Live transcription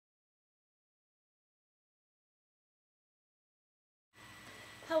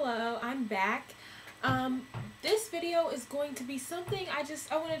Hello, I'm back. This video is going to be something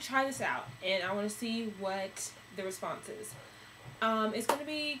I want to try this out and I want to see what the response is. It's going to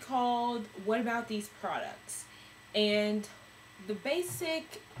be called What About These Products? And the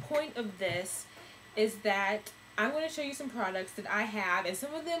basic point of this is that I'm going to show you some products that I have, and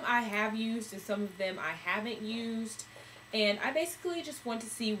some of them I have used and some of them I haven't used. And I basically just want to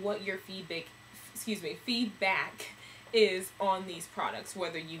see what your feedback is on these products,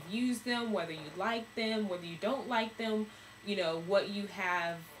 whether you've used them, whether you like them, whether you don't like them, you know, what you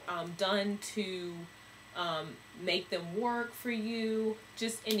have done to make them work for you.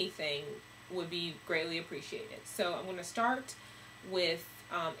 Just anything would be greatly appreciated. So I'm going to start with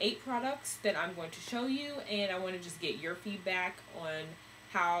 8 products that I'm going to show you, and I want to just get your feedback on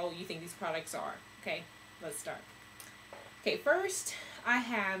how you think these products are. Okay, let's start. Okay, first I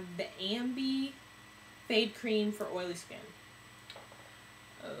have the Ambi Fade Cream for oily skin.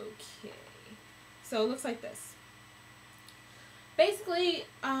 Okay, so it looks like this. Basically,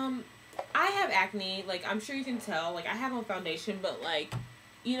 I have acne, like I'm sure you can tell, like I have on foundation, but like,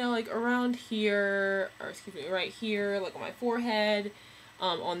 you know, like around here, or excuse me, right here, like on my forehead,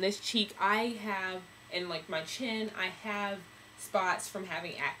 on this cheek, I have, and like my chin, I have spots from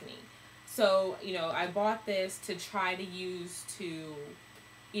having acne. So, you know, I bought this to try to use to,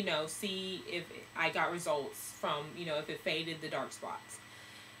 you know, see if I got results from, you know, if it faded the dark spots.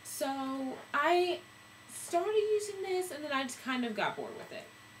 So I started using this, and then I just kind of got bored with it.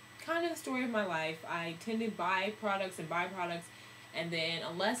 Kind of the story of my life. I tend to buy products, and then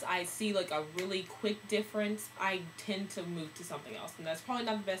unless I see like a really quick difference, I tend to move to something else. And that's probably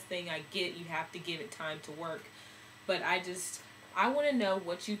not the best thing. I get you have to give it time to work, but I want to know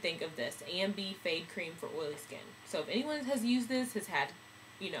what you think of this Ambi Fade Cream for oily skin. So if anyone has used this, has had,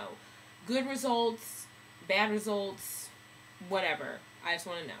 you know, good results, bad results, whatever, I just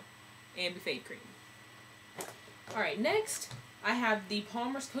want to know. Ambi Fade Cream. Alright, next I have the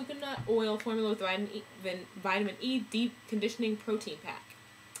Palmer's Coconut Oil Formula with Vitamin E Deep Conditioning Protein Pack.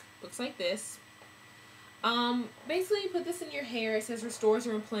 Looks like this. Basically you put this in your hair. It says restores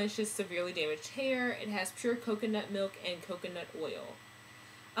and replenishes severely damaged hair. It has pure coconut milk and coconut oil.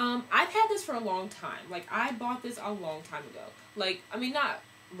 I've had this for a long time. Like, I bought this a long time ago. Like, I mean, not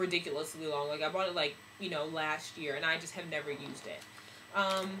ridiculously long. Like, I bought it, like, you know, last year, and I just have never used it.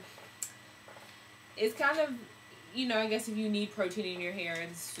 It's kind of, you know, I guess if you need protein in your hair,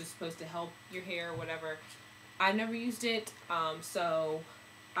 it's just supposed to help your hair or whatever. I've never used it, so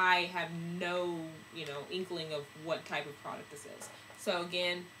I have no, you know, inkling of what type of product this is. So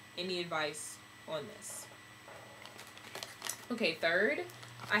again, any advice on this? Okay, third,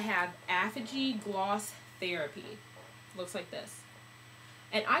 I have Aphogee Gloss Therapy. Looks like this.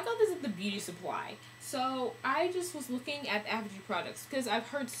 And I got this at the beauty supply. So I just was looking at Aphogee products because I've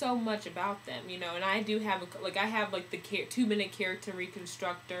heard so much about them, you know, and I do have, I have like the 2-minute keratin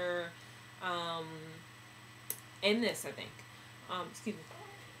reconstructor, and this, I think. Excuse me.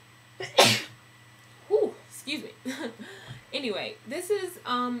 Ooh, excuse me. Anyway, this is,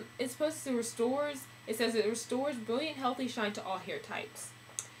 it's supposed to it says it restores brilliant, healthy shine to all hair types.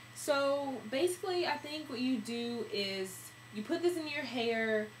 So, basically, I think what you do is you put this in your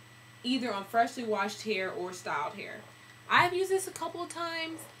hair, either on freshly washed hair or styled hair. I've used this a couple of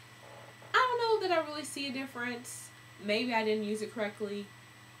times. I don't know that I really see a difference. Maybe I didn't use it correctly.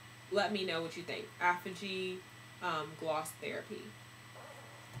 Let me know what you think. Aphogee Gloss Therapy.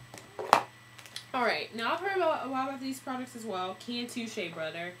 Alright, now I've heard a lot about these products as well. Cantu Shea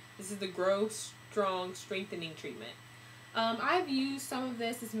Butter. This is the Grow Strong Strengthening Treatment. I've used some of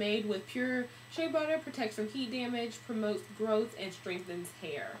this. It's made with pure shea butter, protects from heat damage, promotes growth, and strengthens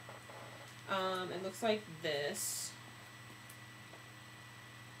hair. It looks like this.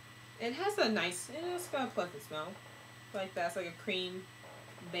 It has a nice, it's got a pleasant smell. Like that. It's like a cream,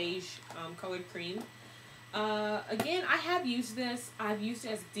 beige colored cream. Again, I have used this. I've used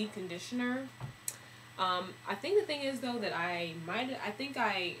it as a deep conditioner. I think the thing is though that I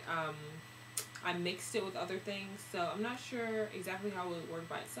mixed it with other things, so I'm not sure exactly how it would work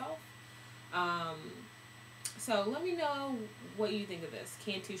by itself. So let me know what you think of this.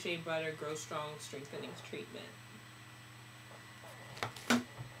 Cantu Shea Butter Grow Strong Strengthening Treatment.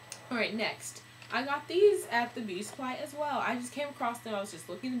 Alright, next. I got these at the beauty supply as well. I just came across them. I was just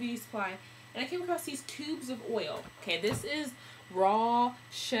looking at the beauty supply, and I came across these tubes of oil. Okay, this is raw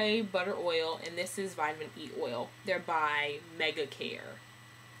shea butter oil, and this is vitamin E oil. They're by Mega Care.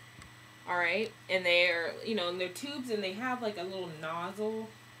 Alright, and they're, you know, and they're tubes, and they have like a little nozzle,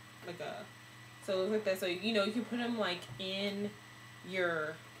 so it looks like that. So, you know, you can put them like in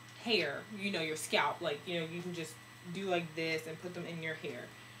your hair, you know, your scalp, like, you know, you can just do like this and put them in your hair.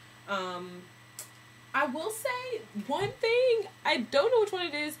 I will say one thing, I don't know which one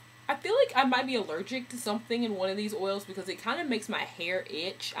it is. I feel like I might be allergic to something in one of these oils because it kind of makes my hair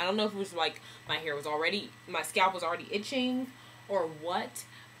itch. I don't know if it was like my scalp was already itching or what,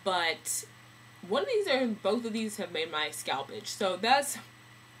 but one of these or both of these have made my scalp itch. So I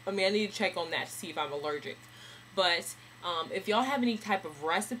need to check on that to see if I'm allergic. But if y'all have any type of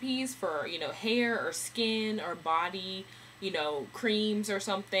recipes for, hair or skin or body, creams or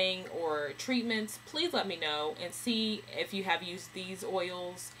something or treatments, please let me know and see if you have used these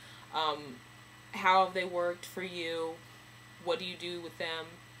oils. How have they worked for you? What do you do with them?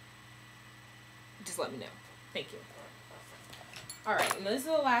 Just let me know. Thank you. Alright, and these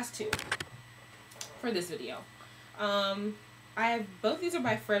are the last two for this video. Both these are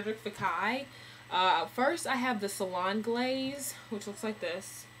by Fekkai. First I have the Salon Glaze, which looks like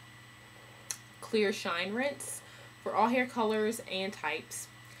this. Clear Shine Rinse for all hair colors and types.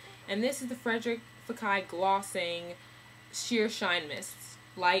 And this is the Fekkai Glossing Sheer Shine Mist.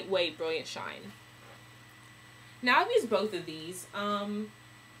 Lightweight, brilliant shine. Now, I've used both of these. I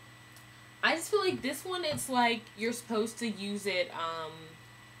just feel like this one, it's like you're supposed to use it,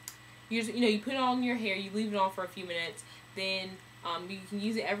 you put it on your hair, you leave it on for a few minutes, then you can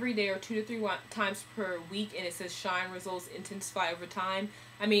use it every day or 2 to 3 times per week, and it says shine results intensify over time.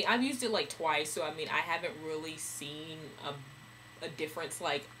 I've used it like twice, so I haven't really seen a difference,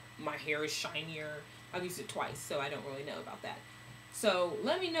 like my hair is shinier. I've used it twice, so I don't really know about that. So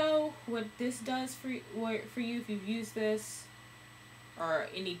let me know what this does for you if you've used this, or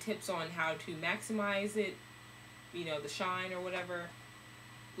any tips on how to maximize it, the shine or whatever.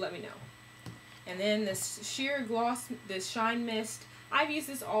 Let me know. And then this sheer gloss, this shine mist, I've used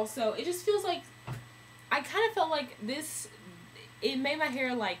this also. It just feels like, I kind of felt like this, it made my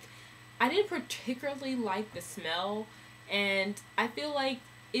hair like, I didn't particularly like the smell, and I feel like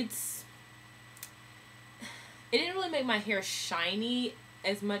it didn't really make my hair shiny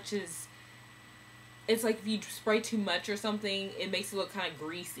as much as, it's like if you spray too much or something, it makes it look kind of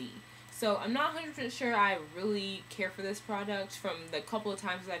greasy. So I'm not 100% sure I really care for this product from the couple of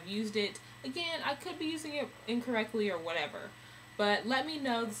times I've used it. Again, I could be using it incorrectly or whatever. But let me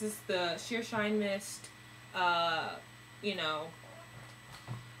know. This is the Sheer Shine Mist.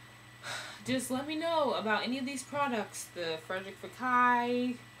 Just let me know about any of these products. The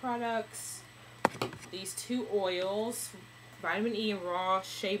Fekkai products. These two oils, vitamin E and raw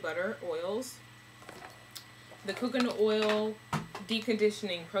shea butter oils. The coconut oil deep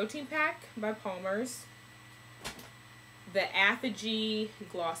conditioning protein pack by Palmer's. The Aphogee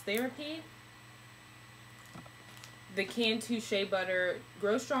gloss therapy. The Cantu shea butter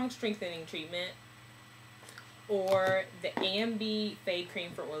grow strong strengthening treatment. Or the Ambi fade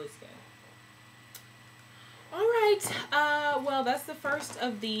cream for oily skin. Alright, well, that's the first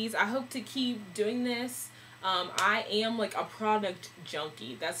of these. I hope to keep doing this. I am like a product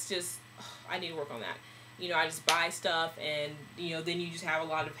junkie. That's just, I need to work on that. I just buy stuff and, then you just have a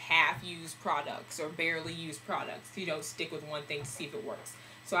lot of half-used products or barely used products. You don't stick with one thing to see if it works.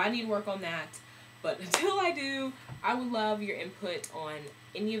 So I need to work on that. But until I do, I would love your input on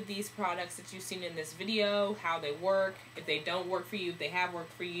any of these products that you've seen in this video, how they work, if they don't work for you, if they have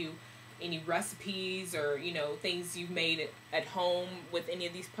worked for you, any recipes or, things you've made at home with any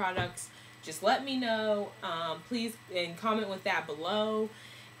of these products. Just let me know, please, and comment with that below.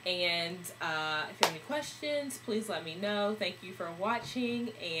 And if you have any questions, please let me know. Thank you for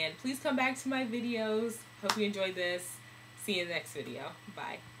watching, and please come back to my videos. Hope you enjoyed this. See you in the next video.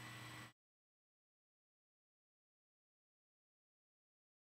 Bye.